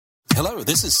Hello,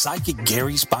 this is Psychic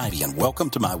Gary Spivey, and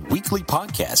welcome to my weekly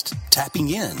podcast,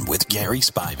 Tapping In with Gary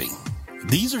Spivey.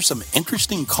 These are some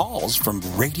interesting calls from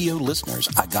radio listeners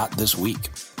I got this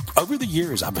week. Over the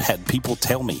years, I've had people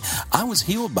tell me, I was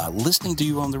healed by listening to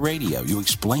you on the radio. You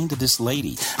explained to this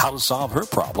lady how to solve her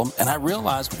problem, and I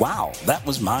realized, wow, that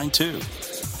was mine too.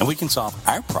 And we can solve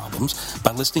our problems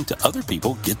by listening to other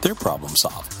people get their problem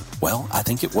solved. Well, I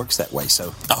think it works that way,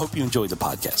 so I hope you enjoyed the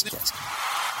podcast.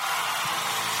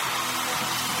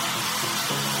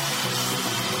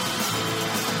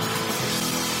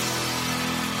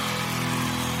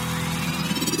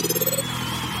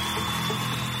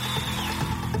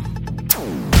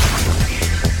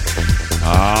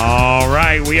 All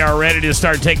right, we are ready to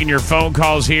start taking your phone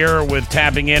calls here with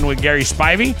Tapping In with Gary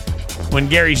Spivey. When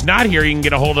Gary's not here, you can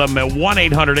get a hold of him at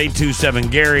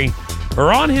 1-800-827-GARY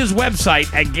or on his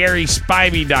website at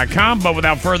GarySpivey.com. But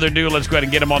without further ado, let's go ahead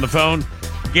and get him on the phone.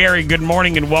 Gary, good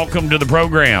morning and welcome to the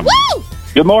program. Woo!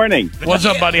 Good morning. What's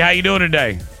up, buddy? How you doing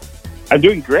today? I'm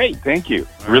doing great. Thank you.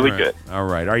 Really good. All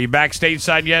right. Are you back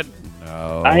stateside yet?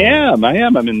 No. I am.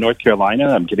 I'm in North Carolina.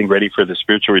 I'm getting ready for the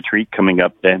spiritual retreat coming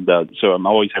up. And so I'm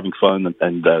always having fun.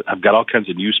 And I've got all kinds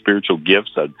of new spiritual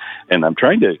gifts. And I'm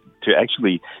trying to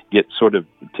actually get sort of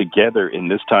together in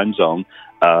this time zone.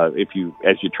 As you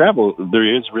travel,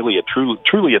 there is really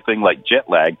truly a thing like jet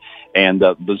lag. And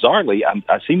bizarrely,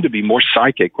 I seem to be more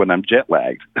psychic when I'm jet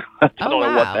lagged. I don't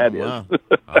know what that is.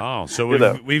 Oh,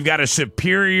 so we've got a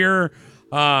superior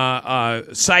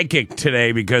psychic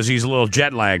today because he's a little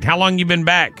jet lagged. How long you been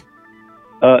back?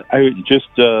 I just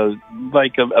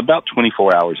about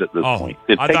 24 hours at this point.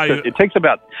 It takes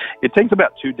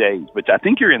about 2 days, but I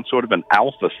think you're in sort of an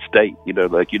alpha state. You know,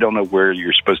 like you don't know where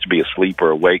you're supposed to be asleep or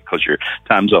awake because your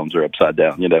time zones are upside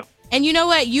down. You know. And you know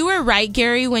what? You were right,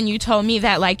 Gary, when you told me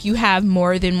that like you have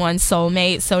more than one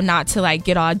soulmate, so not to like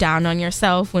get all down on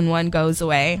yourself when one goes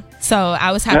away. So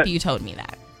I was happy you told me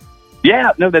that.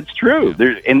 Yeah, no, that's true.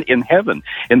 There, in heaven,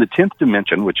 in the 10th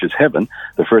dimension, which is heaven,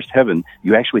 the first heaven,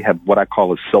 you actually have what I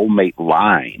call a soulmate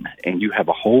line, and you have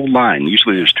a whole line.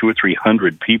 Usually, there's 200 or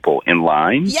 300 people in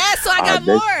line. Yeah, so I got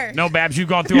more. No, Babs, you've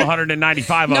gone through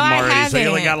 195 of them already, so you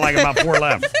only got like about 4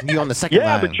 left. You on the second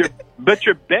line? But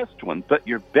your best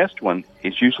one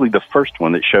is usually the first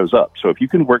one that shows up. So if you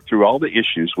can work through all the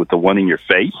issues with the one in your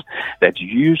face, that's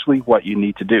usually what you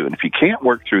need to do. And if you can't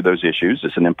work through those issues,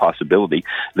 it's an impossibility,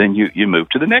 then you move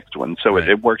to the next one. So right.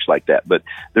 it works like that. But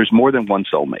there's more than one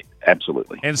soulmate.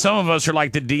 Absolutely. And some of us are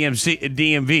like the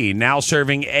DMV, now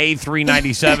serving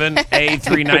A397,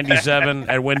 A397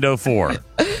 at window 4.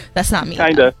 That's not me.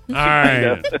 Kind of. All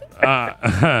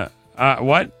right.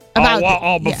 What?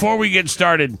 Before we get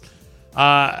started,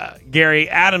 Gary,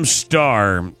 Adam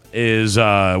Starr is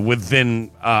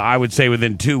within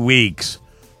 2 weeks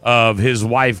of his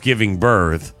wife giving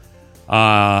birth.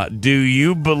 Do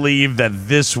you believe that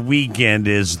this weekend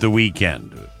is the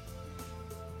weekend?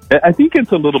 I think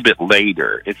it's a little bit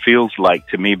later. It feels like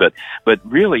to me, but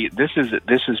really, this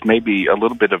is maybe a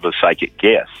little bit of a psychic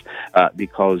guess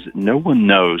because no one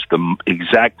knows the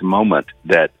exact moment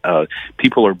that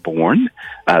people are born.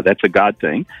 That's a God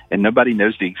thing, and nobody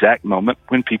knows the exact moment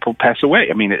when people pass away.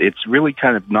 I mean, it's really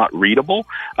kind of not readable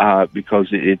because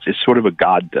it's sort of a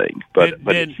God thing. But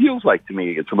it feels like to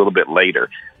me it's a little bit later.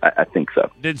 I think so.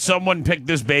 Did someone pick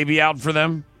this baby out for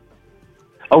them?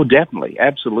 Oh, definitely.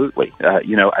 Absolutely.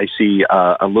 I see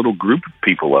a little group of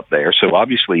people up there. So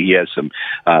obviously he has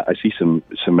I see some,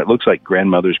 it looks like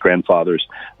grandmothers, grandfathers,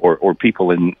 or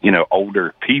people in,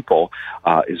 older people,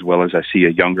 as well as I see a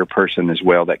younger person as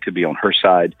well. That could be on her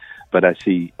side. But I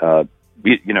see,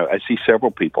 I see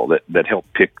several people that help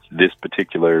pick this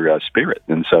particular spirit,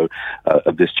 and so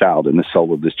of this child and the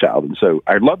soul of this child. And so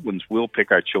our loved ones will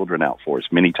pick our children out for us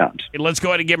many times. Let's go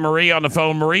ahead and get Maria on the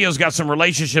phone. Maria's got some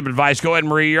relationship advice. Go ahead,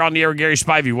 Maria. You're on the air with Gary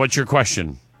Spivey. What's your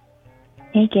question?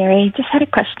 Hey, Gary. Just had a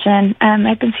question.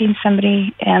 I've been seeing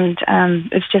somebody, and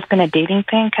it's just been a dating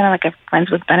thing, kind of like a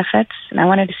friends with benefits. And I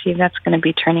wanted to see if that's going to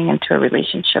be turning into a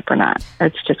relationship or not, or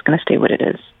it's just going to stay what it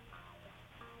is.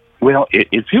 Well,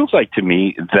 it feels like to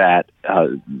me that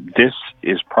this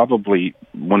is probably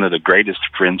one of the greatest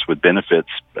friends with benefits.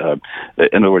 In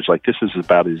other words, like this is as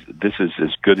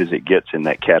good as it gets in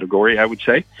that category, I would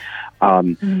say.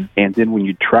 And then when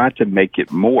you try to make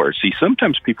it more, see,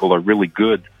 sometimes people are really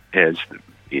good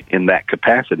in that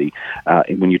capacity,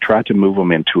 and when you try to move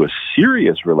them into a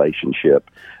serious relationship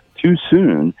too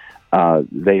soon,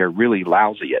 they are really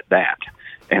lousy at that.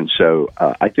 And so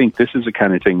I think this is the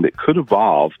kind of thing that could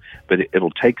evolve, but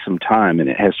it'll take some time, and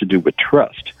it has to do with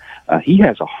trust. He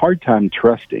has a hard time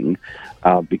trusting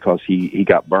because he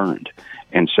got burned.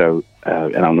 And so,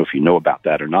 and I don't know if you know about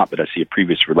that or not, but I see a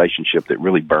previous relationship that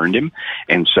really burned him.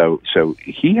 And so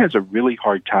he has a really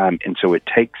hard time. And so it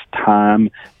takes time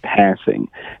passing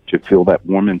to feel that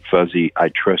warm and fuzzy, I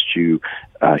trust you,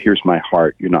 here's my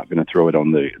heart, you're not going to throw it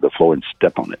on the floor and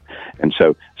step on it. And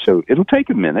so it'll take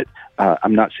a minute.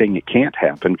 I'm not saying it can't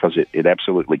happen, because it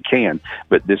absolutely can,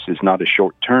 but this is not a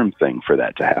short-term thing for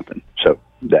that to happen. So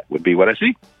that would be what I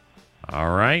see.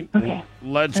 All right. Okay.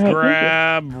 Let's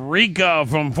grab Rika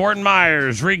from Fort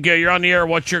Myers. Rika, you're on the air.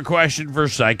 What's your question for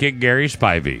Psychic Gary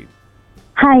Spivey?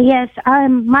 Hi, yes.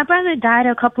 My brother died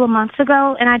a couple of months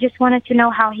ago, and I just wanted to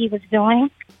know how he was doing.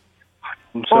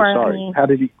 I'm so sorry. How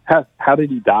did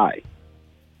he die?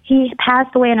 He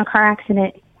passed away in a car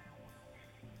accident.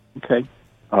 Okay.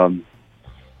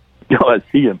 I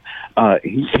see him.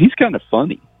 He's kind of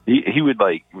funny. He would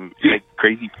like make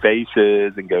crazy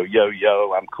faces and go,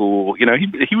 yo, I'm cool.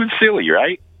 He was silly,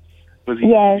 right? Was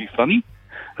he funny?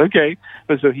 Okay.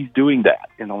 But so he's doing that.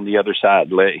 And on the other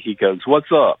side, he goes,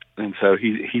 what's up? And so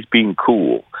he's being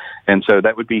cool. And so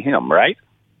that would be him, right?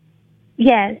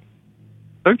 Yes.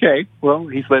 Okay. Well,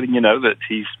 he's letting you know that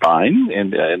he's fine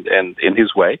and in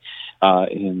his way.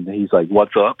 And he's like,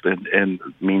 what's up? And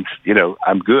means,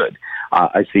 I'm good.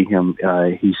 I see him.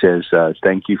 He says,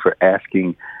 thank you for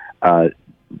asking.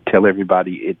 Tell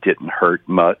everybody it didn't hurt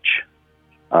much.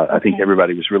 I think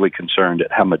everybody was really concerned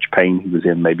at how much pain he was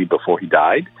in maybe before he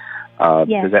died.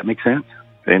 Does that make sense?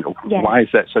 And why is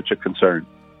that such a concern?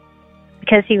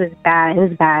 Because he was bad. It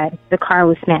was bad. The car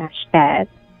was smashed bad.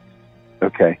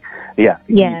 Okay. Yeah.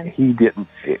 Yeah. He didn't.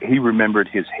 He remembered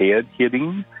his head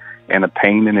hitting and a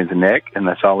pain in his neck, and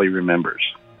that's all he remembers.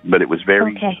 But it was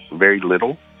very, very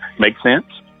little. Make sense?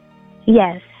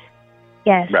 Yes.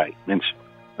 Yes. Right.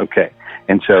 Okay.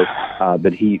 And so,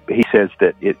 but he says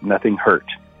that nothing hurt,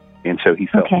 and so he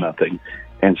felt nothing.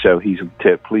 And so he's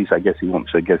please. I guess he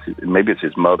wants. Maybe it's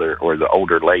his mother or the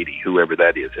older lady, whoever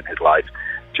that is in his life,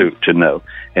 to know.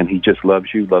 And he just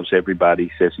loves you, loves everybody.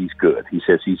 He says he's good. He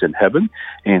says he's in heaven,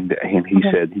 and he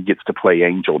said he gets to play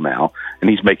angel now, and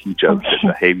he's making jokes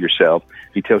that behave yourself.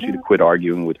 He tells you to quit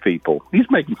arguing with people. He's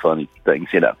making funny things.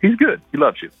 He's good. He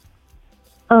loves you.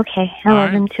 Okay, I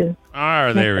love him too. All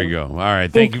right, there we go. All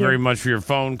right, thank you very much for your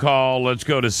phone call. Let's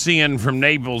go to Cian from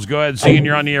Naples. Go ahead, Cian,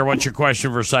 you're on the air. What's your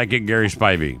question for Psychic Gary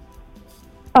Spivey?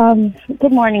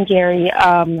 Good morning, Gary.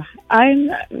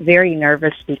 I'm very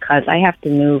nervous because I have to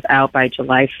move out by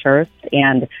July 1st,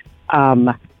 and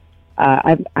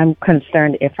I'm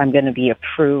concerned if I'm going to be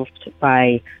approved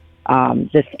by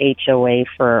this HOA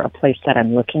for a place that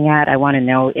I'm looking at. I want to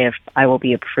know if I will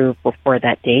be approved before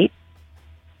that date.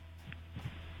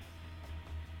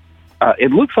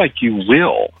 It looks like you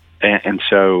will, and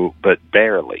so, but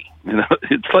barely.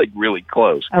 It's like really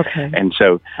close. Okay. And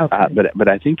so, but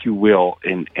I think you will,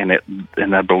 and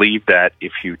I believe that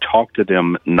if you talk to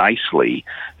them nicely,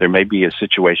 there may be a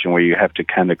situation where you have to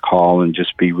kind of call and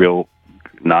just be real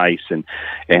nice, and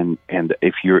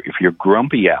if you're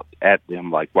grumpy at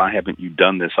them, like, why haven't you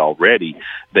done this already?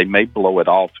 They may blow it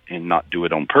off and not do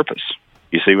it on purpose.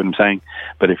 You see what I'm saying?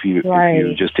 But if you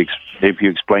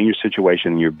explain your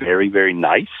situation, you're very, very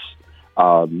nice,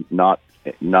 not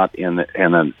in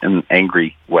an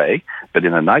angry way, but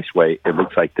in a nice way, it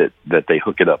looks like that they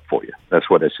hook it up for you. That's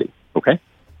what I see. Okay?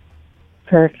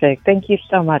 Perfect. Thank you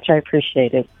so much. I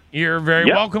appreciate it. You're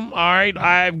very welcome. All right,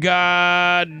 I've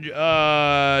got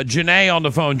Janae on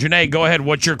the phone. Janae, go ahead.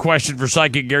 What's your question for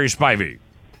Psychic Gary Spivey?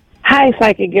 Hi,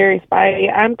 Psychic Gary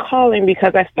Spivey. I'm calling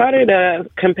because I started a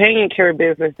companion care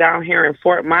business down here in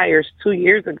Fort Myers 2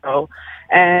 years ago,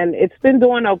 and it's been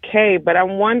doing okay, but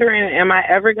I'm wondering, am I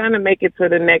ever going to make it to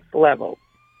the next level?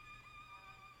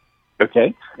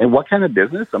 Okay. And what kind of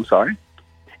business? I'm sorry?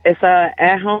 It's a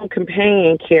at-home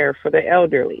companion care for the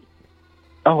elderly.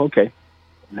 Oh, okay.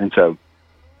 And so,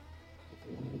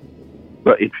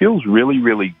 but it feels really,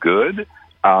 really good.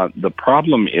 The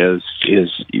problem is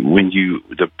when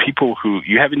the people who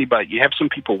you have some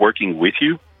people working with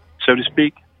you, so to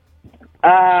speak.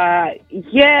 Yeah,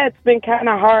 it's been kind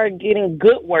of hard getting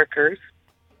good workers.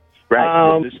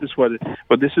 Right. This is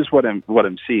what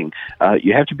I'm seeing.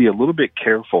 You have to be a little bit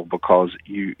careful because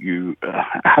you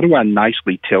how do I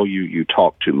nicely tell you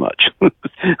talk too much?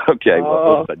 Okay.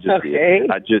 Well, I just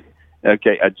did. I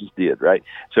just did, right?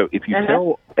 So if you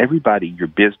tell everybody your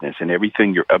business and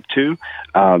everything you're up to,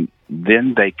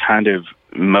 then they kind of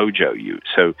mojo you.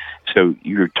 So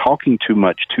you're talking too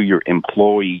much to your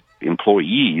employees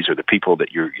or the people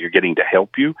that you're getting to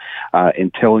help you,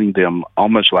 and telling them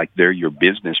almost like they're your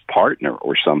business partner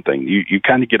or something. You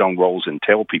kind of get on rolls and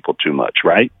tell people too much,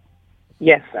 right?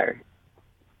 Yes, sir.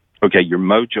 Okay, you're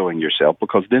mojoing yourself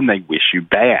because then they wish you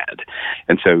bad.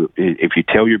 And so if you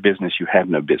tell your business, you have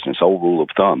no business, old rule of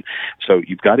thumb. So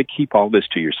you've got to keep all this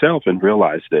to yourself and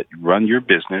realize that run your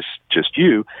business, just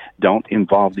you. Don't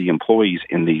involve the employees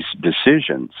in these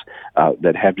decisions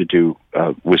that have to do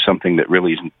with something that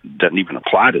really doesn't even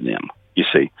apply to them. You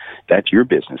see, that's your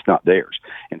business, not theirs.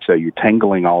 And so you're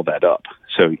tangling all that up.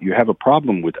 So you have a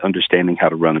problem with understanding how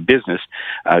to run a business.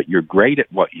 You're great at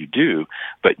what you do,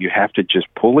 but you have to just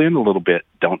pull in a little bit.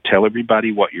 Don't tell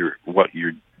everybody what you're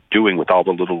doing with all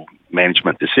the little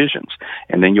management decisions.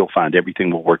 And then you'll find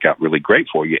everything will work out really great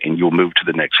for you, and you'll move to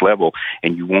the next level,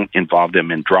 and you won't involve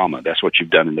them in drama. That's what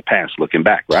you've done in the past, looking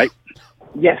back, right?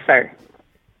 Yes, sir.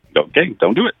 Okay,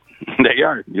 don't do it. There you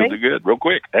are. You'll do good real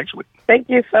quick, actually. Thank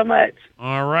you so much.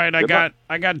 All right,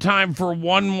 I got time for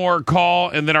one more call,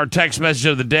 and then our text message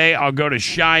of the day. I'll go to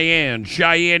Cheyenne.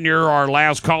 Cheyenne, you're our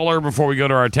last caller before we go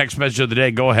to our text message of the day.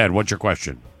 Go ahead. What's your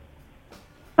question?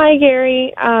 Hi,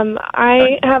 Gary.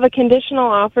 I have a conditional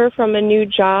offer from a new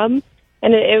job,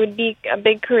 and it would be a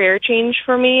big career change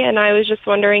for me, and I was just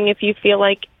wondering if you feel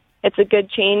like it's a good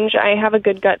change. I have a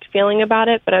good gut feeling about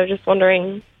it, but I was just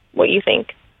wondering what you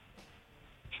think.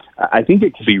 I think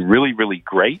it could be really, really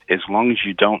great as long as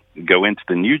you don't go into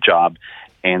the new job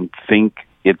and think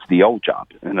it's the old job.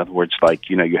 In other words,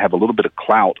 like, you have a little bit of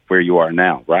clout where you are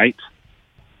now, right?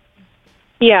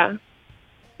 Yeah.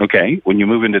 Okay. When you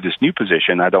move into this new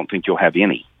position, I don't think you'll have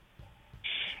any.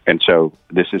 And so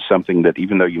this is something that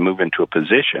even though you move into a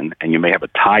position and you may have a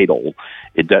title,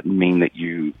 it doesn't mean that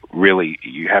you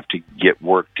have to get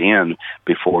worked in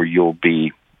before you'll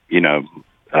be,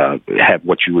 have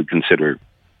what you would consider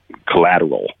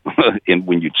collateral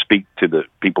when you speak to the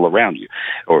people around you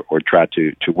or try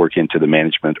to work into the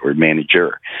management or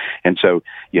manager. And so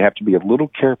you have to be a little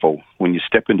careful when you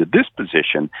step into this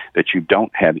position that you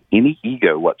don't have any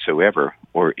ego whatsoever,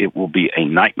 or it will be a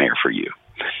nightmare for you.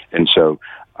 And so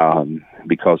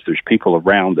because there's people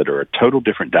around that are a total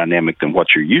different dynamic than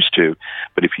what you're used to.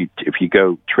 But if you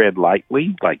go tread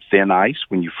lightly, like thin ice,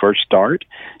 when you first start,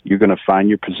 you're going to find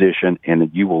your position,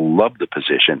 and you will love the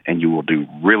position, and you will do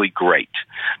really great.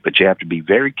 But you have to be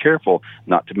very careful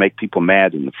not to make people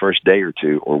mad in the first day or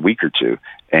two or week or two,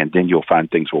 and then you'll find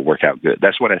things will work out good.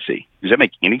 That's what I see. Does that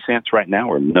make any sense right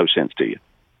now, or no sense to you?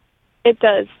 It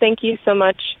does. Thank you so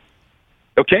much.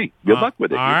 Okay. Good luck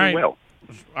with it. All You right. do well.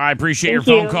 I appreciate your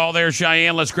phone call there,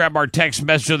 Cheyenne. Let's grab our text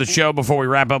message of the show before we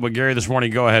wrap up with Gary this morning.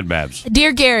 Go ahead, Babs.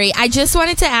 Dear Gary, I just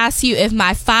wanted to ask you if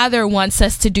my father wants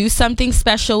us to do something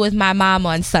special with my mom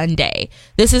on Sunday.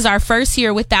 This is our first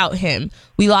year without him.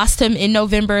 We lost him in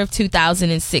November of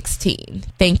 2016.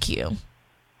 Thank you.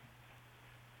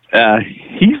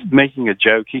 He's making a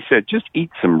joke. He said, just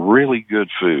eat some really good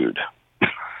food.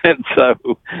 And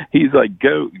so he's like,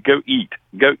 go eat.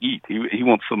 He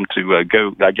wants them to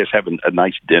go, I guess, have a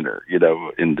nice dinner,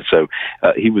 and so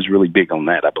he was really big on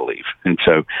that, I believe. And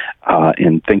so,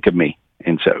 and think of me.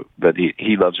 And so, but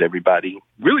he loves everybody.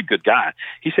 Really good guy.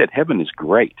 He said heaven is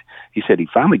great. He said he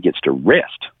finally gets to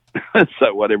rest.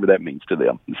 So whatever that means to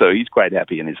them. So he's quite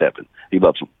happy in his heaven. He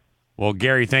loves them. Well,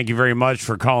 Gary, thank you very much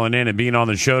for calling in and being on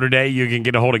the show today. You can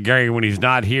get a hold of Gary when he's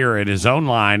not here at his own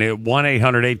line at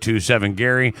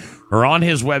 1-800-827-GARY or on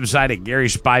his website at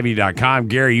GarySpivey.com.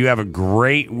 Gary, you have a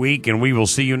great week, and we will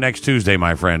see you next Tuesday,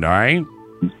 my friend, all right?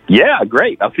 Yeah,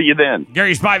 great. I'll see you then.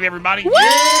 Gary Spivey, everybody. Woo!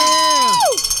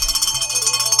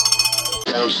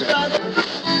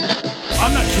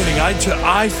 I'm not kidding.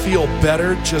 I feel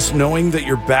better just knowing that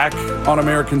you're back on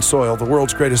American soil, the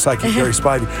world's greatest psychic, Gary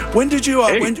Spivey. When did you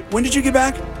when did you get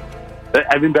back?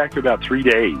 I've been back for about 3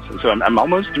 days, so I'm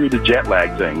almost through the jet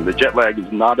lag thing. The jet lag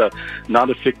is not a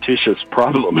fictitious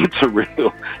problem. It's a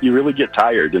real. You really get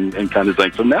tired and kind of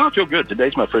thing. So now I feel good.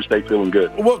 Today's my first day feeling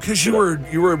good. Well, because you were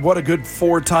what, a good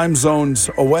 4 time zones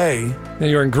away. And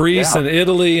you were in Greece and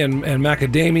Italy and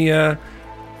Macadamia.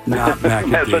 Not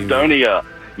Macadamia.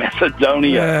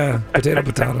 Macedonia. Yeah,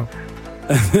 potato.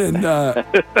 And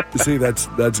see,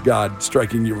 that's God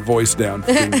striking your voice down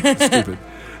for being stupid.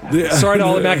 Sorry to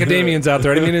all the macadamians out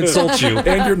there. I didn't mean to insult you.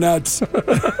 And you're nuts.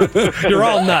 You're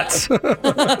all nuts.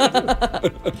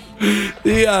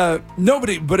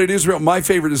 Nobody, but it is real. My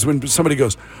favorite is when somebody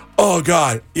goes, "Oh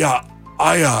God, yeah,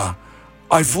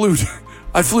 I flew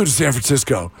to San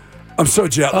Francisco. I'm so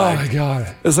jet lagged." Oh my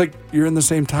God! It's like you're in the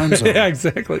same time zone. Yeah,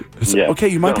 exactly. Okay,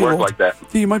 you might be like that.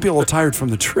 You might be a little tired from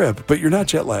the trip, but you're not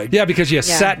jet lagged. Yeah, because you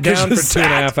sat down for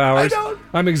 2.5 hours.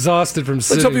 I'm exhausted from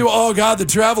sitting. Some people, oh God, the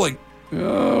traveling.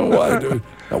 Oh, what?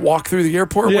 I walk through the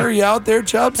airport. Yeah. Where are you out there,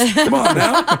 Chubbs? Come on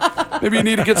now. Maybe you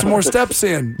need to get some more steps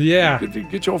in. Yeah.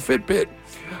 Get your Fitbit.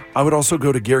 I would also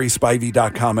go to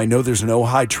GarySpivey.com. I know there's an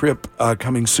Ojai trip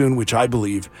coming soon, which I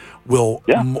believe will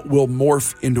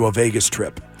morph into a Vegas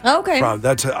trip. Okay.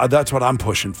 That's what I'm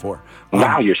pushing for.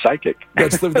 Wow, you're psychic.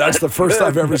 That's the first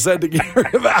I've ever said to Gary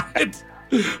about it.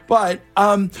 But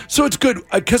so it's good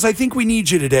because I think we need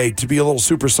you today to be a little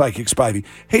super psychic, Spivey.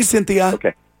 Hey, Cynthia.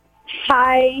 Okay.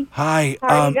 Hi. Hi. How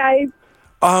are you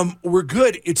guys? We're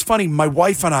good. It's funny. My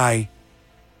wife and I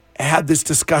had this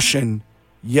discussion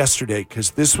yesterday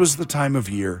because this was the time of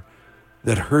year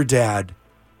that her dad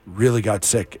really got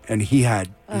sick, and he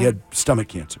had stomach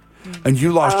cancer, and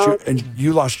you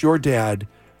lost your dad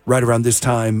right around this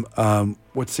time.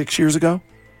 6 years ago?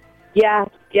 Yeah,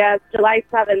 July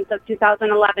 7th of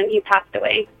 2011, he passed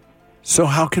away. So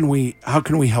how can we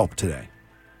help today?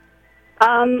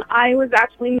 I was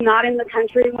actually not in the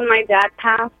country when my dad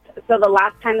passed, so the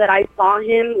last time that I saw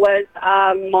him was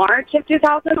March of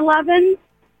 2011.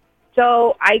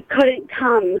 So I couldn't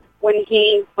come when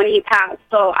he passed,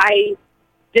 so I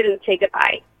didn't say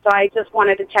goodbye. So I just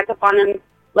wanted to check up on him,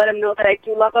 let him know that I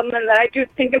do love him and that I do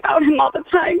think about him all the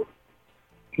time.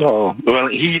 Oh, well,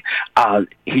 he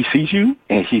sees you,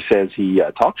 and he says he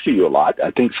talks to you a lot.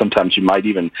 I think sometimes you might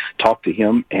even talk to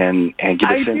him and get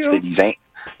a sense that he's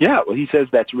he says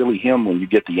that's really him when you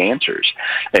get the answers.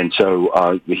 And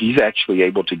so he's actually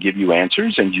able to give you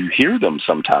answers, and you hear them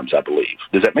sometimes, I believe.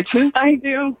 Does that make sense? I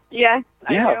do, yes.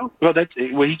 Yeah, well,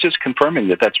 he's just confirming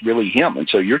that that's really him, and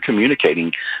so you're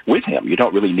communicating with him. You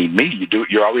don't really need me.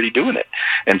 You're already doing it,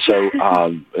 and so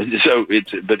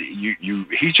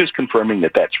he's just confirming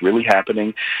that that's really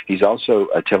happening. He's also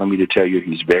telling me to tell you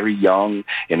he's very young,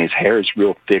 and his hair is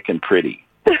real thick and pretty.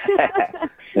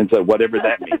 And so whatever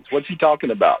that means, what's he talking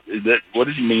about? What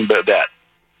does he mean by that?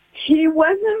 He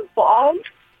wasn't bald,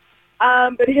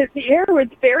 but his hair was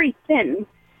very thin.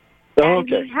 Oh, and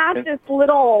he had this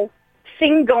little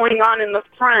thing going on in the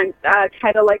front,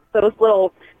 kind of like those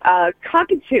little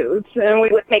cockatoos, and we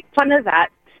would make fun of that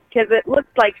because it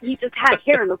looked like he just had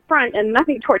hair in the front and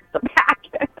nothing towards the back.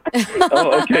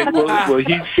 Oh, okay.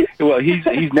 Well,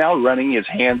 he's now running his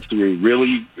hands through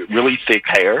really, really thick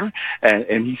hair,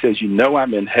 and he says,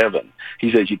 I'm in heaven.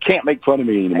 He says, you can't make fun of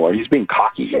me anymore. He's being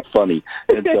cocky and funny,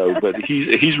 and so, but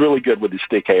he's really good with his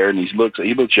thick hair, and he looks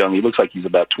young. He looks like he's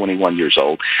about 21 years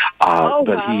old.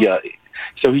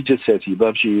 So he just says he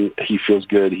loves you. He feels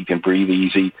good. He can breathe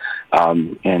easy.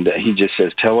 And he just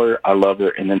says, tell her I love her,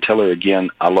 and then tell her again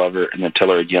I love her, and then tell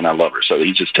her again I love her. So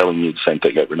he's just telling you the same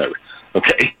thing over and over.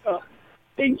 Okay? Oh,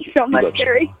 thank you so much,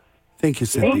 Gary. Thank you,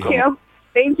 Cynthia. Thank you.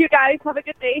 Thank you, guys. Have a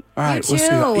good day. All right, let's do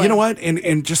that. You know what?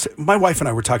 And just my wife and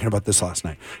I were talking about this last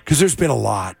night because there's been a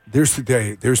lot. There's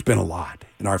been a lot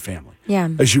in our family. Yeah.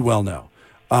 As you well know.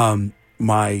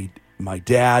 My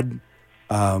dad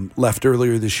left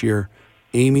earlier this year.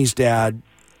 Amy's dad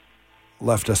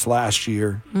left us last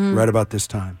year, right about this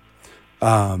time.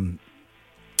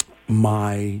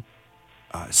 My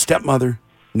stepmother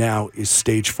now is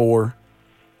stage 4,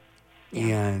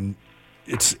 and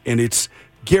it's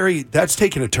Gary. That's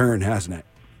taken a turn, hasn't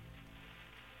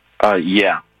it?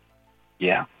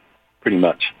 Yeah, pretty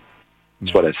much.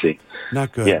 That's what I see.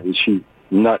 Not good. Yeah, she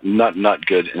not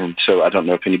good, and so I don't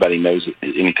know if anybody knows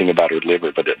anything about her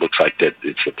liver, but it looks like that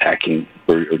it's attacking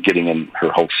or getting in her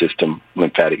whole system,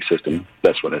 lymphatic system.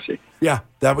 That's what I see. Yeah,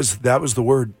 that was the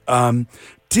word.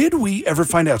 Did we ever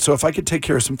find out? So if I could take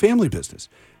care of some family business,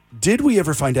 did we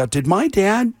ever find out? Did my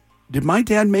dad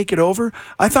make it over?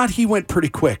 I thought he went pretty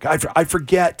quick. I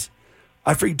forget.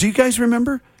 Do you guys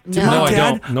remember? No, I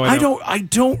don't. No, I don't. I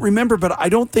don't remember, but I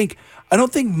don't think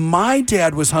my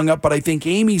dad was hung up, but I think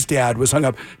Amy's dad was hung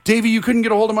up. Davey, you couldn't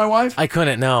get a hold of my wife? I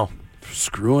couldn't, no.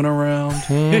 Screwing around.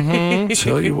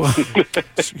 Tell you what.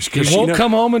 He won't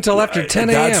come home until after 10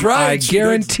 a.m. That's right. I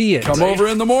guarantee it. Come over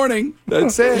in the morning.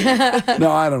 That's it.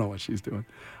 No, I don't know what she's doing.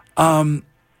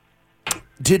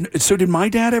 Did my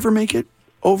dad ever make it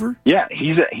over? Yeah,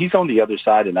 he's on the other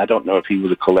side, and I don't know if he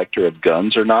was a collector of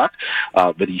guns or not,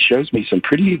 but he shows me some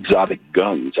pretty exotic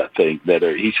guns, I think, that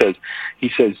are, he says,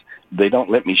 they don't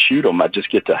let me shoot them, I just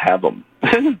get to have them.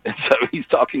 And so he's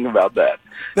talking about that.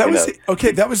 That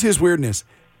was his weirdness.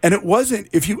 And it wasn't,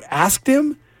 if you asked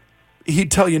him, he'd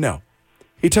tell you no.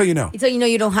 He'd tell you no. He'd tell you no,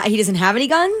 he doesn't have any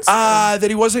guns? That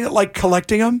he wasn't, like,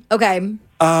 collecting them. Okay.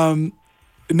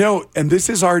 No, and this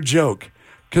is our joke.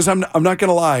 Because I'm not going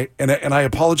to lie, and I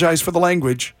apologize for the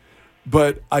language,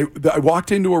 but I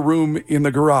walked into a room in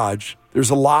the garage. There's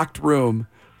a locked room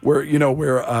where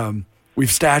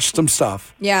we've stashed some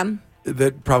stuff. Yeah.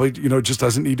 That probably just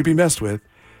doesn't need to be messed with.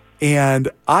 And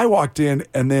I walked in,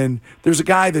 and then there's a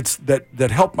guy that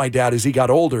helped my dad as he got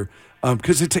older,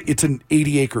 because it's an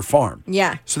 80-acre farm.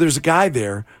 Yeah. So there's a guy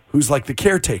there who's like the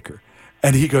caretaker.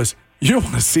 And he goes, you don't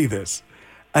want to see this.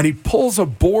 And he pulls a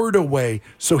board away.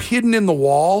 So hidden in the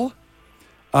wall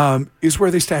is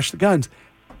where they stash the guns.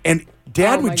 And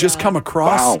Dad would just come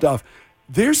across stuff.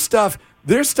 There's stuff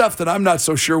that I'm not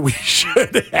so sure we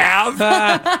should have.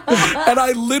 And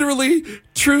I literally,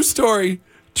 true story.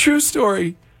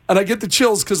 And I get the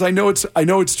chills because I know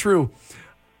it's true.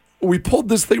 We pulled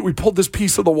this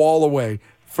piece of the wall away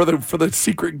for the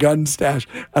secret gun stash.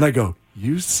 And I go,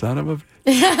 you son of a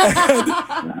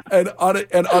bitch.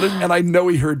 and I know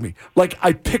he heard me. Like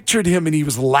I pictured him and he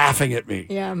was laughing at me.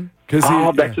 Yeah.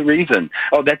 That's the reason.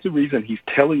 Oh, that's the reason he's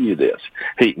telling you this.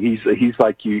 He's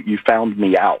like you found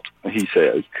me out. He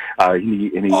says,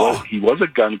 he was a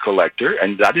gun collector,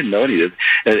 and I didn't know any of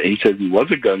this. He says he was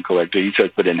a gun collector. He says,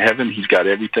 but in heaven he's got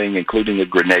everything, including a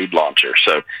grenade launcher.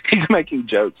 So he's making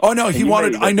jokes. Oh no, he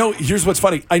wanted. I know. Here's what's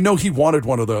funny. I know he wanted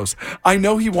one of those. I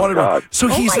know he wanted one. So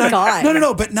he's not. God.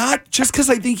 No, but not just because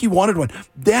I think he wanted one.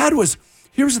 Dad was.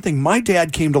 Here's the thing. My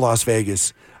dad came to Las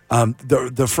Vegas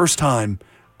the first time.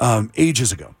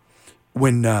 Ages ago,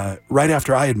 when right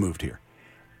after I had moved here,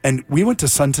 and we went to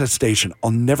Sunset Station. I'll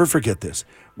never forget this.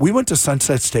 We went to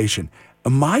Sunset Station,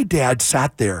 and my dad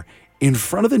sat there in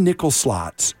front of the nickel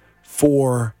slots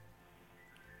for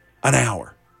an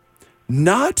hour,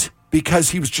 not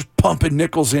because he was just pumping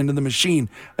nickels into the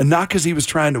machine, and not because he was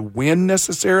trying to win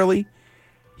necessarily.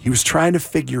 He was trying to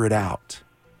figure it out.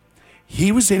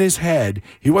 He was in his head.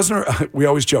 He wasn't. We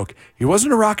always joke. He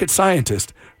wasn't a rocket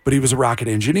scientist, but he was a rocket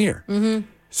engineer. Mm-hmm.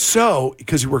 So,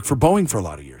 because he worked for Boeing for a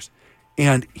lot of years,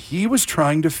 and he was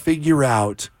trying to figure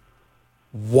out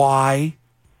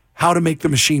how to make the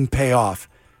machine pay off,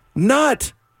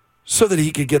 not so that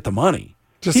he could get the money,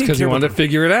 just because he wanted to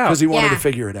figure it out. Because he wanted to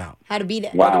figure it out. How to beat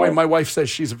it. Wow. By the way, my wife says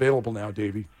she's available now,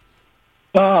 Davey.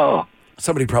 Oh,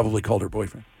 somebody probably called her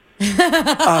boyfriend.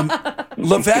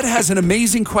 Lavette has an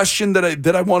amazing question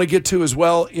that I want to get to as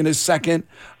well in a second.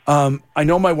 I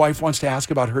know my wife wants to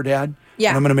ask about her dad. Yeah.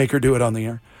 And I'm going to make her do it on the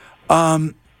air.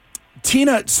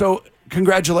 Tina, so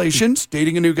congratulations.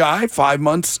 Dating a new guy, 5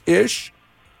 months-ish.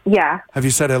 Yeah. Have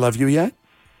you said I love you yet?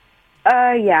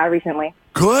 Yeah, recently.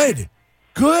 Good.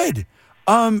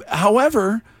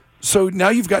 However, so now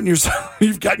you've gotten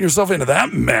yourself into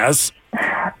that mess.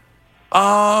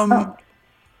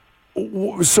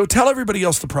 So tell everybody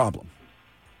else the problem.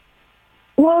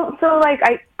 Well, so like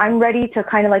I'm ready to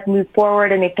kind of like move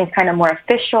forward and make things kind of more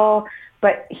official,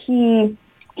 but he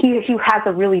has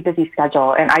a really busy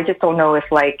schedule, and I just don't know if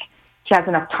like he has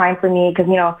enough time for me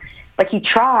because like he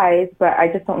tries, but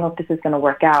I just don't know if this is going to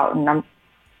work out, and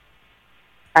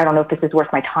I don't know if this is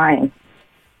worth my time.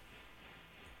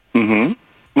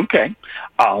 Mm-hmm. Okay.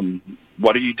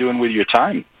 What are you doing with your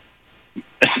time?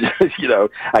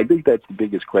 I think that's the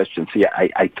biggest question. See,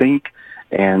 I think,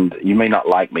 and you may not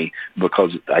like me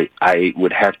because I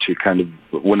would have to kind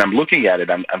of, when I'm looking at it,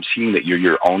 I'm seeing that you're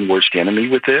your own worst enemy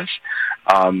with this,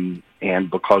 and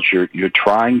because you're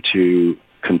trying to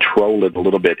control it a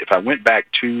little bit. If I went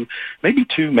back to maybe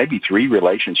 3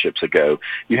 relationships ago,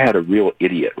 you had a real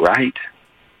idiot, right?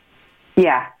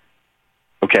 Yeah.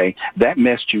 Okay, that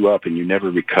messed you up and you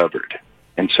never recovered.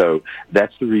 And so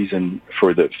that's the reason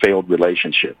for the failed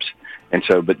relationships. And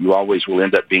so, but you always will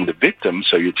end up being the victim,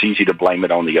 so it's easy to blame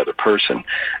it on the other person.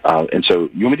 And so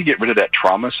you want me to get rid of that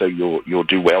trauma so you'll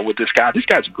do well with this guy? This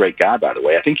guy's a great guy, by the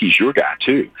way. I think he's your guy,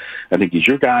 too. I think he's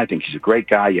your guy. I think he's a great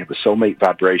guy. You have a soulmate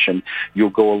vibration.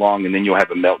 You'll go along, and then you'll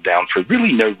have a meltdown for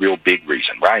really no real big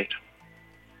reason, right?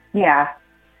 Yeah.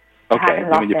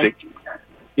 Okay.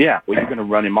 Yeah, well, you're going to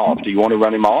run him off. Do you want to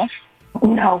run him off?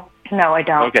 No, I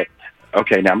don't.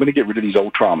 Okay, now I'm going to get rid of these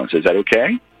old traumas. Is that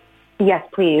okay? Yes,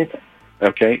 please.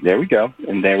 Okay, there we go.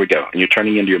 And there we go. And you're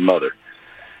turning into your mother.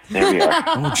 There we are.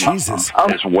 Oh, Jesus.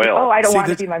 As well. Oh, I don't want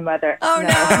to be my mother. Oh, no.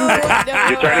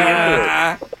 You're turning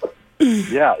into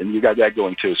it. Yeah, and you got that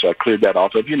going, too. So I cleared that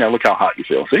off of you. Now look how hot you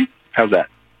feel. See? How's that?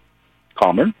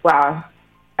 Calmer? Wow.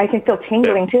 I can feel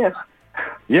tingling, too.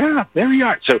 Yeah, there you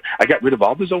are. So I got rid of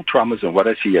all those old traumas, and what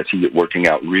I see it working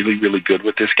out really, really good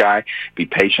with this guy. Be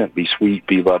patient, be sweet,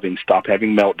 be loving, stop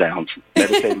having meltdowns,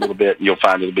 meditate a little bit, and you'll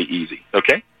find it'll be easy.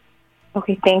 Okay?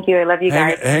 Okay, thank you. I love you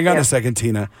guys. Hang on a second,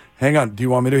 Tina. Hang on. Do you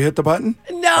want me to hit the button?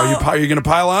 No. Are you going to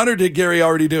pile on, or did Gary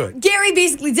already do it? Gary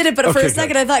basically did it, but for a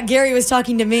second I thought Gary was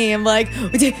talking to me. I'm like,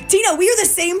 Tina, we are the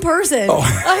same person. Oh.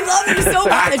 I love you so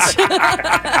much.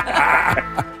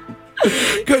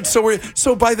 Good. So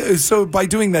by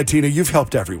doing that, Tina, you've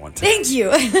helped everyone today. Thank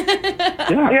you.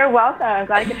 Yeah. You're welcome. I'm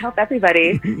glad I could help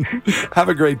everybody. Have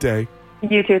a great day.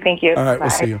 You too. Thank you. All right. Bye.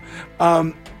 We'll see you.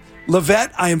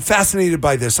 Lavette, I am fascinated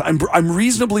by this. I'm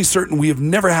reasonably certain we have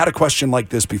never had a question like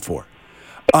this before.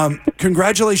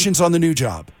 Congratulations on the new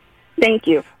job. Thank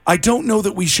you. I don't know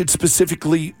that we should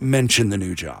specifically mention the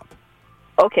new job.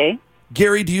 Okay.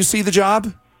 Gary, do you see the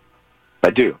job? I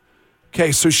do.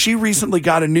 Okay, so she recently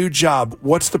got a new job.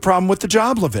 What's the problem with the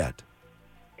job, Lavette?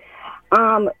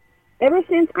 Ever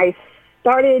since I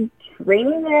started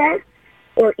training there,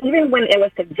 or even when it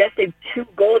was suggested to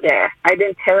go there, I've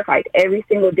been terrified every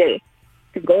single day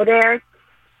to go there,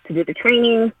 to do the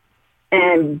training,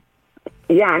 and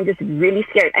yeah, I'm just really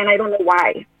scared, and I don't know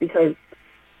why, because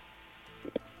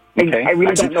I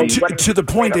really don't know what to the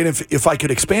point, and if I could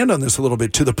expand on this a little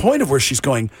bit, to the point of where she's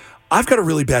going, I've got a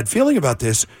really bad feeling about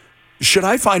this. Should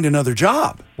I find another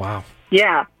job? Wow.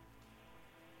 Yeah.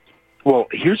 Well,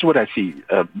 here's what I see.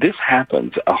 This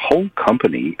happens. A whole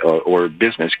company or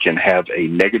business can have a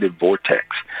negative vortex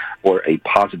or a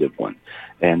positive one.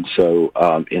 And so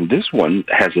in this one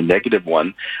has a negative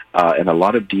one and a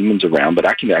lot of demons around, but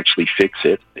I can actually fix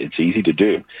it. It's easy to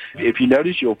do. If you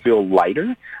notice, you'll feel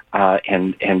lighter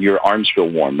and your arms feel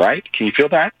warm, right? Can you feel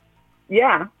that?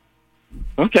 Yeah.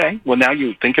 Okay. Well, now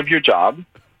you think of your job.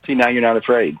 See, now you're not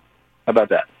afraid. How about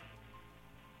that?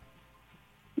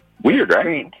 Weird, right?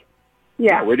 Great.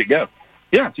 Yeah. Where'd it go?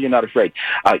 Yeah, so you're not afraid.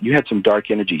 You had some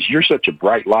dark energies. You're such a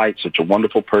bright light, such a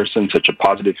wonderful person, such a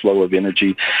positive flow of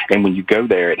energy. And when you go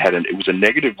there, it was a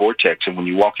negative vortex. And when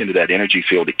you walk into that energy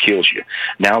field, it kills you.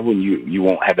 Now, when you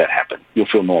won't have that happen, you'll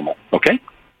feel normal. Okay?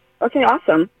 Okay,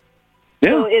 awesome. Yeah.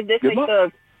 So is this like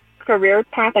the career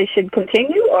path I should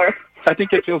continue, or? I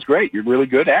think it feels great. You're really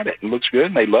good at it. It looks good,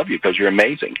 and they love you because you're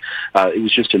amazing. It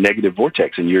was just a negative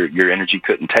vortex, and your energy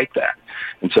couldn't take that.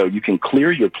 And so you can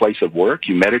clear your place of work.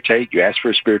 You meditate. You ask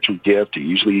for a spiritual gift.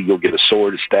 Usually you'll get a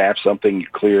sword, a staff, something. You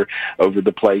clear over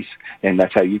the place, and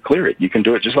that's how you clear it. You can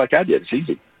do it just like I did. It's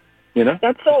easy. You know?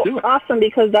 That's so awesome,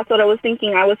 because that's what I was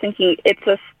thinking. I was thinking it's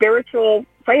a spiritual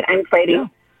fight I'm fighting,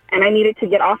 and I needed to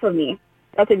get off of me.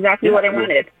 That's exactly what I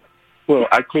wanted. Well,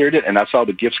 I cleared it, and I saw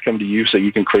the gifts come to you so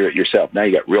you can clear it yourself. Now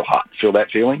you got real hot. Feel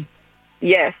that feeling?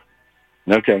 Yes.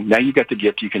 Okay. Now you got the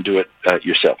gift. You can do it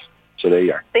yourself. So there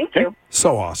you are. Thank you.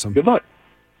 So awesome. Good luck.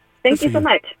 Thank you so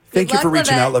much. Thank you for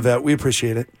reaching out, Lavette. We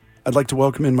appreciate it. I'd like to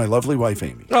welcome in my lovely wife,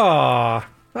 Amy. Aw.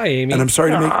 Hi, Amy. And I'm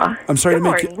sorry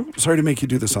to make you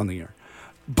do this on the air.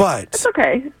 But it's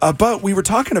okay. But we were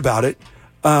talking about it.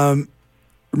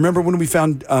 Remember when we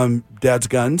found Dad's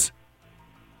guns?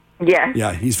 Yeah.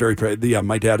 Yeah, he's very proud. Yeah,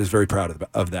 my dad is very proud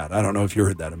of that. I don't know if you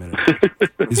heard that a minute ago.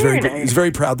 He's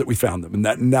very proud that we found them, and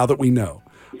that now that we know,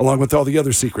 along with all the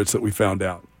other secrets that we found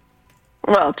out.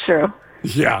 Well, true.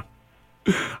 Yeah.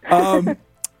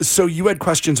 So you had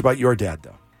questions about your dad,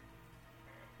 though.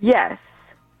 Yes.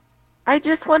 I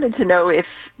just wanted to know if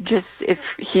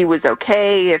he was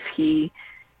okay, if he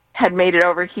had made it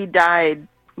over. He died,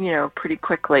 pretty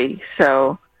quickly.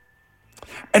 So.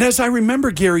 And as I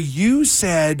remember, Gary, you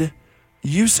said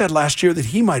last year that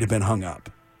he might have been hung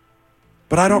up,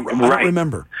 but I don't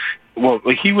remember. Well,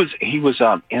 he was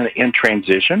in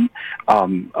transition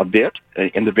a bit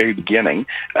in the very beginning,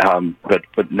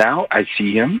 but now I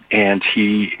see him, and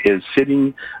he is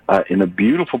sitting in a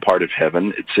beautiful part of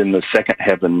heaven. It's in the second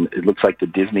heaven. It looks like the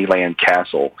Disneyland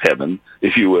castle heaven,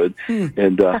 if you would.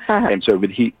 And so,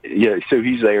 but so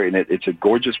he's there, and it's a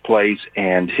gorgeous place,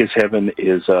 and his heaven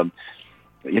is.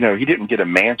 He didn't get a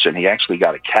mansion. He actually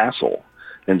got a castle.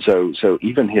 And so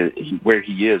even where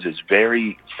he is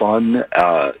very fun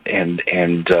and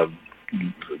kind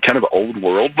of old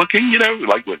world looking,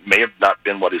 like what may have not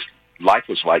been what his life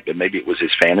was like, but maybe it was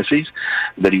his fantasies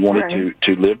that he wanted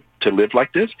to live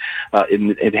like this.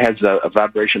 It has a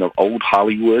vibration of old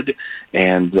Hollywood,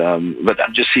 and but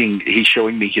I'm just seeing he's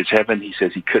showing me his heaven. He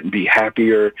says he couldn't be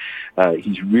happier.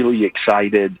 He's really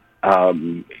excited. I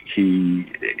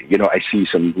see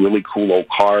some really cool old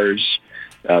cars.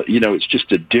 It's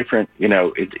just a different,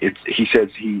 he says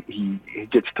he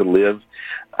gets to live,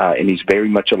 and he's very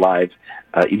much alive,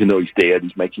 even though he's dead.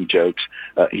 He's making jokes.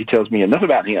 He tells me enough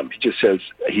about him. He just says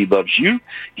he loves you.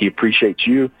 He appreciates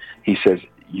you. He says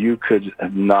you could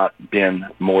have not been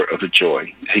more of a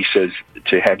joy. He says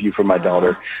to have you for my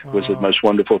daughter was the most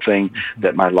wonderful thing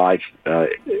that my life,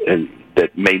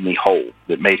 that made me whole,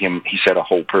 that made him, he said, a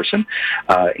whole person.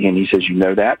 And he says,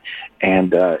 that.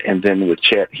 And then with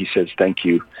Chet, he says, thank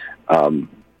you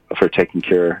for taking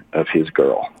care of his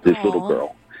little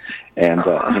girl.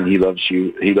 And he loves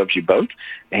you. He loves you both.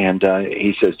 And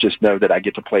he says, just know that I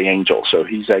get to play angel. So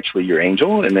he's actually your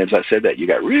angel. And as I said that, you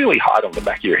got really hot on the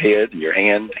back of your head and your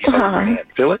hand. He's holding your hand.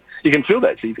 Feel it? You can feel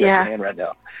that. See, he's got your hand right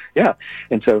now. Yeah.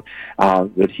 And so,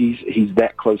 but he's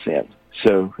that close in.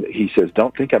 So he says,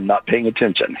 don't think I'm not paying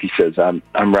attention. He says, I'm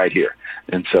right here.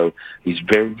 And so he's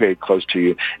very, very close to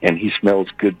you, and he smells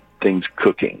good things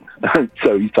cooking.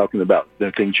 So he's talking about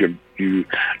the things you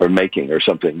are making or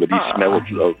something, but he smells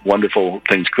wonderful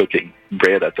things cooking,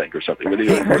 bread, I think, or something. But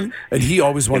and he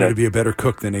always wanted to be a better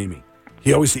cook than Amy.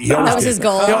 He always that was his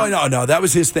goal. No, that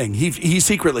was his thing. He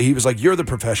secretly, he was like, you're the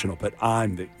professional, but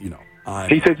I'm the,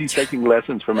 He says he's taking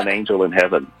lessons from an angel in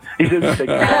heaven. He says he's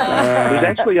taking lessons. There's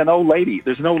actually an old lady.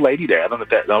 There's an old lady there. I don't know if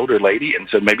that's an older lady, and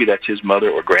so maybe that's his mother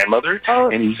or grandmother,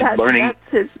 and he's learning.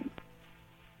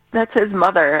 That's his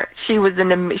mother. She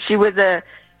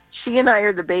and I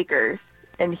are the bakers,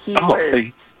 and he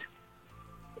was.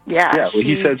 Yeah. Well,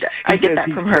 he says I get that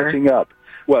from her. Catching up.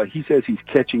 Well, he says he's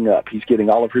catching up. He's getting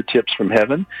all of her tips from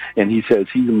heaven, and he says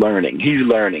he's learning.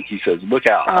 He says, look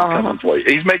out, I'm coming for you.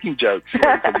 He's making jokes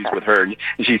because he's with her, and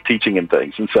she's teaching him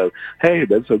things. And so, hey,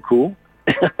 that's so cool.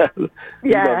 He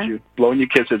loves you. Blowing you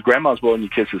kisses. Grandma's blowing you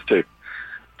kisses, too.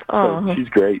 So she's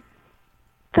great.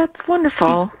 That's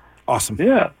wonderful. Awesome.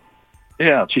 Yeah,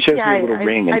 she shows me a little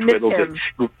ring and twiddles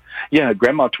it. Yeah,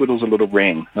 Grandma twiddles a little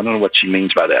ring. I don't know what she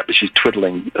means by that, but she's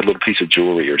twiddling a little piece of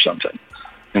jewelry or something.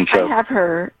 And so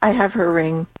I have her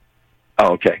ring.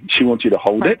 Oh, okay. She wants you to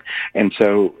hold it, and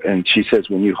she says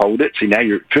when you hold it, see now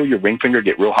feel your ring finger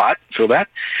get real hot. Feel that?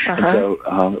 And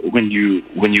so when you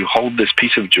hold this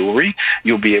piece of jewelry,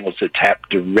 you'll be able to tap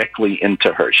directly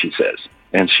into her. She says,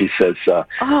 and she says,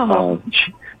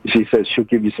 she says she'll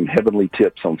give you some heavenly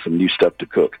tips on some new stuff to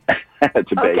cook,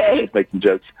 to bake. She's making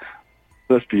jokes.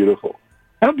 That's beautiful.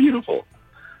 How beautiful.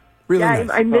 Really nice.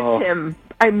 I miss him.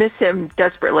 I miss him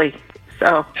desperately.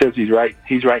 So says he's right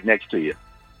next to you.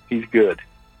 He's good.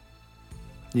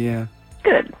 Yeah.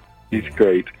 Good. He's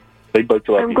great. They both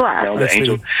love you. I'm glad. Now the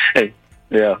angel. Hey,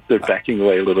 yeah, they're backing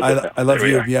away a little bit. I love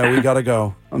you. Yeah, we gotta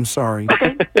go. I'm sorry.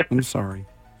 Okay. I'm sorry.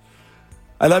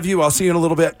 I love you. I'll see you in a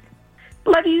little bit.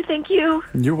 Love you. Thank you.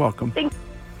 You're welcome.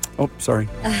 Oh, sorry.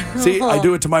 See, I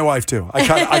do it to my wife too.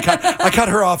 I cut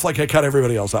her off like I cut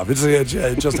everybody else off. It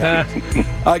just happens.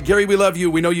 Gary, we love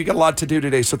you. We know you got a lot to do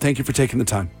today, so thank you for taking the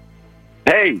time.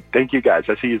 Hey, thank you guys.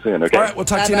 I'll see you soon, okay? All right, we'll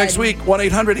talk to you next week.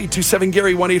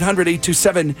 1-800-827-GARY,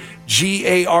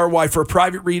 1-800-827-GARY for a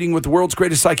private reading with the world's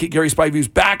greatest psychic, Gary Spivey, who's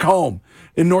back home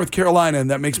in North Carolina,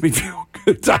 and that makes me feel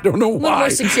good. I don't know why. A little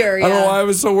more secure, I don't know why I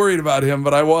was so worried about him,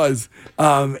 but I was.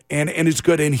 And it's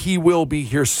good, and he will be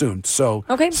here soon. So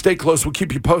stay close. We'll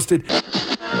keep you posted.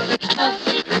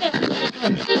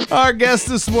 Our guest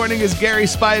this morning is Gary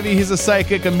Spivey. He's a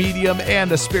psychic, a medium,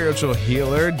 and a spiritual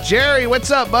healer. Jerry,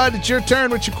 what's up, bud? It's your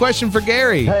turn. What's your question for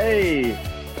Gary? Hey,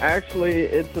 actually,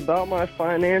 it's about my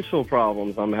financial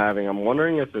problems I'm having. I'm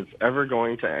wondering if it's ever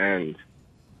going to end.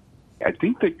 I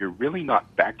think that you're really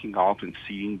not backing off and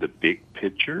seeing the big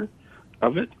picture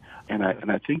of it. And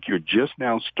I think you're just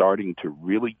now starting to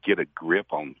really get a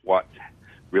grip on what's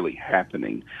really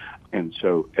happening. And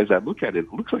so as I look at it,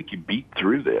 it looks like you beat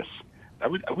through this. I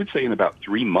would say in about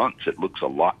 3 months, it looks a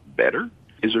lot better.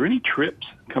 Is there any trips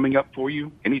coming up for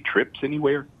you? Any trips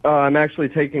anywhere? I'm actually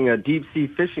taking a deep-sea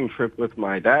fishing trip with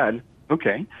my dad.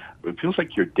 Okay. It feels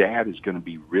like your dad is going to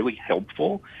be really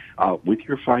helpful with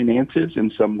your finances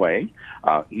in some way.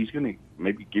 He's going to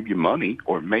maybe give you money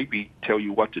or maybe tell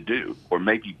you what to do or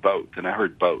maybe both. And I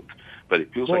heard both. But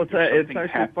it feels like it's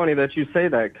actually funny that you say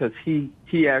that because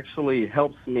he actually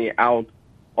helps me out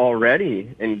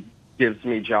already and gives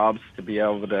me jobs to be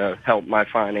able to help my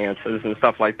finances and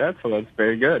stuff like that, so that's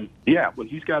very good. Yeah, well,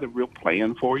 he's got a real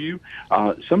plan for you.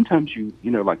 Sometimes you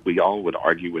know, like we all would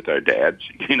argue with our dads,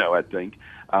 I think.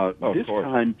 This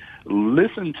time,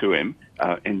 listen to him,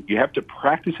 and you have to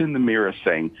practice in the mirror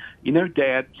saying,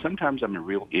 Dad, sometimes I'm a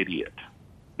real idiot.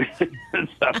 So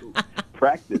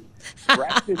practice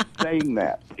saying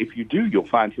that. If you do, you'll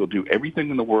find he'll do everything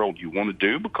in the world you want to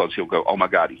do because he'll go, oh, my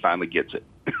God, he finally gets it.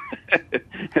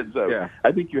 And so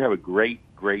I think you have a great,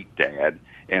 great dad,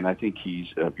 and I think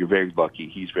you're very lucky.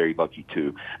 He's very lucky,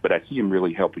 too. But I see him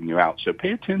really helping you out. So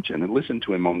pay attention and listen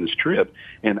to him on this trip,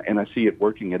 and I see it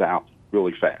working it out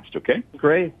really fast, okay?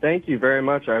 Great. Thank you very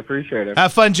much. I appreciate it.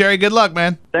 Have fun, Jerry. Good luck,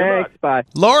 man. Thanks. Bye.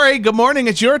 Lori, good morning.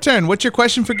 It's your turn. What's your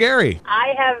question for Gary?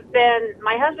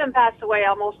 My husband passed away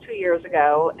almost 2 years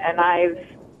ago, and I've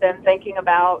been thinking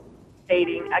about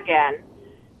dating again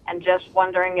and just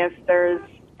wondering if there's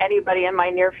anybody in my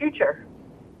near future.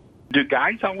 Do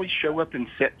guys always show up in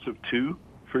sets of two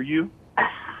for you?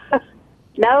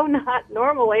 No, not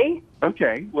normally.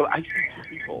 Okay. Well, I see two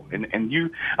people, and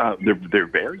you, they're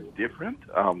very different.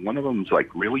 One of them's like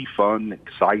really fun,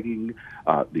 exciting.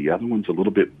 The other one's a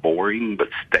little bit boring but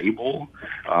stable.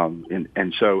 And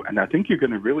I think you're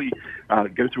going to really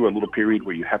go through a little period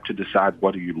where you have to decide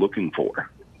what are you looking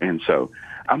for. And so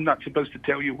I'm not supposed to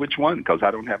tell you which one because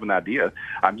I don't have an idea.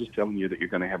 I'm just telling you that you're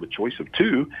going to have a choice of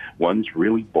two. One's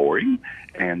really boring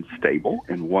and stable,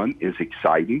 and one is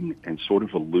exciting and sort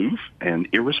of aloof and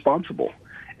irresponsible.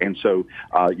 And so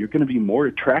you're going to be more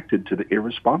attracted to the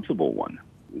irresponsible one,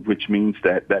 which means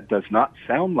that does not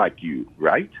sound like you,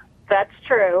 right? That's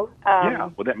true. Yeah,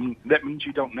 well, that means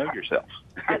you don't know yourself.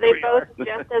 Are they both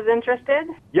just as interested?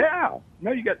 Yeah.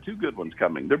 No, you got two good ones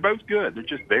coming. They're both good. They're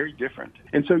just very different.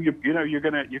 And so you're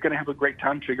gonna have a great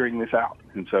time figuring this out.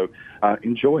 And so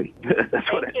enjoy.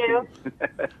 That's what I think.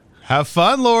 Have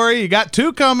fun, Lori. You got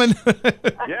two coming.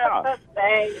 Yeah.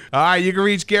 Thanks. All right, you can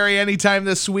reach Gary anytime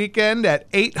this weekend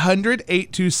at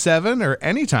 800-827, or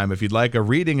anytime if you'd like a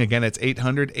reading. Again, it's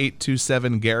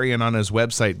 800-827-GARY, and on his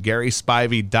website,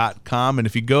 GarySpivey.com. And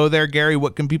if you go there, Gary,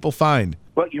 what can people find?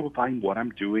 Well, you will find what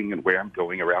I'm doing and where I'm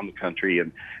going around the country,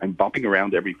 and I'm bumping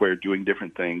around everywhere doing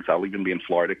different things. I'll even be in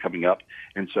Florida coming up.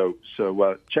 And so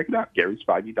check it out,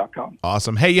 GarySpivey.com.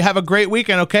 Awesome. Hey, you have a great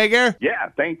weekend, okay, Gary? Yeah,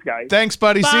 thanks, guys. Thanks,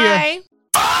 buddy. See ya.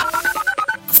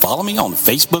 Follow me on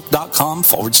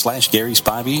Facebook.com/Gary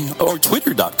Spivey or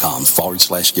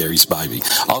Twitter.com/Gary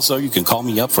Spivey. Also, you can call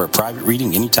me up for a private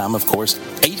reading anytime, of course,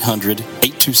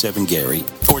 800-827-GARY.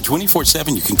 Or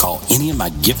 24/7, you can call any of my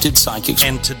gifted psychics.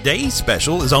 And today's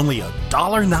special is only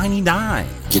 $1.99.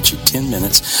 Get you 10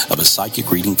 minutes of a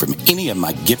psychic reading from any of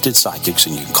my gifted psychics,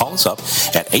 and you can call us up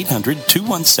at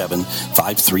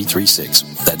 800-217-5336.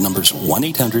 That number's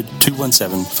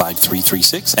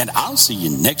 1-800-217-5336. And I'll see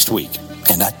you next week.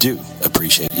 And I do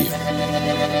appreciate you.